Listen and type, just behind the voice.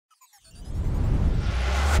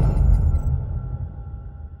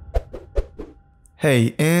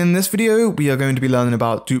Hey, in this video we are going to be learning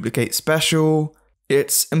about duplicate special.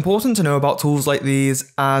 It's important to know about tools like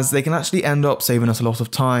these as they can actually end up saving us a lot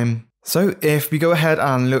of time. So if we go ahead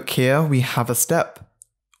and look here, we have a step.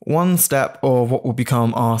 One step of what will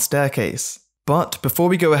become our staircase. But before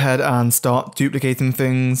we go ahead and start duplicating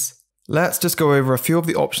things, let's just go over a few of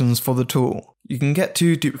the options for the tool. You can get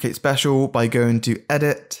to duplicate special by going to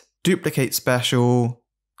edit, duplicate special,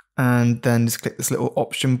 and then just click this little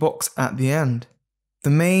option box at the end. The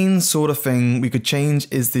main sort of thing we could change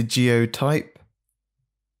is the geotype.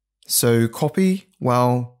 So copy,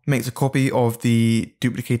 well, makes a copy of the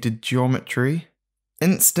duplicated geometry.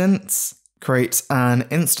 Instance creates an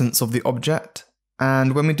instance of the object.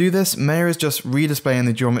 And when we do this, Maya is just redisplaying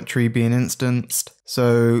the geometry being instanced.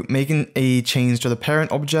 So making a change to the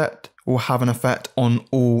parent object will have an effect on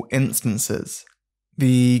all instances.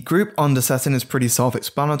 The group under setting is pretty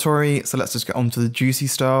self-explanatory, so let's just get on to the juicy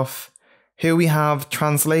stuff. Here we have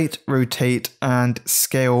translate, rotate, and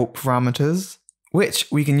scale parameters, which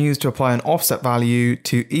we can use to apply an offset value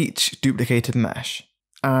to each duplicated mesh.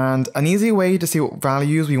 And an easy way to see what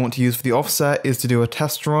values we want to use for the offset is to do a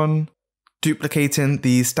test run, duplicating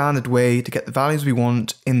the standard way to get the values we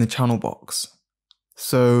want in the channel box.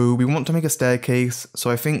 So we want to make a staircase, so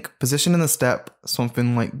I think positioning the step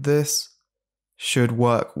something like this should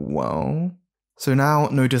work well. So now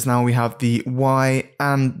notice we have the Y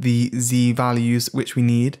and the Z values which we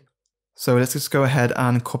need. So let's just go ahead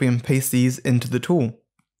and copy and paste these into the tool.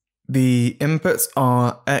 The inputs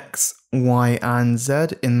are X, Y, and Z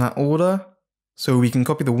in that order. So we can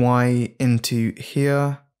copy the Y into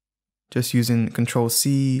here, just using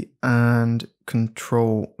Control-C and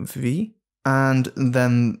Control-V. And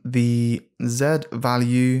then the Z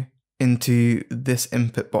value into this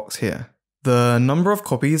input box here. The number of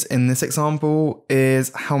copies in this example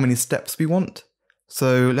is how many steps we want.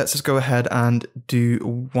 So let's just go ahead and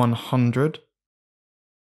do 100.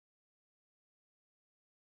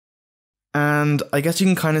 And I guess you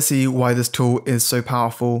can kind of see why this tool is so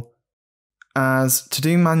powerful, as to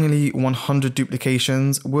do manually 100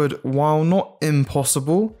 duplications would, while not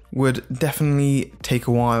impossible, would definitely take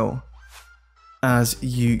a while, as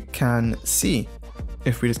you can see.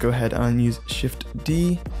 If we just go ahead and use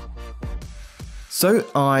Shift-D. So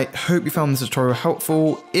I hope you found this tutorial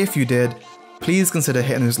helpful. If you did, please consider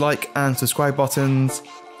hitting those like and subscribe buttons.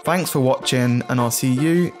 Thanks for watching, and I'll see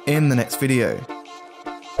you in the next video.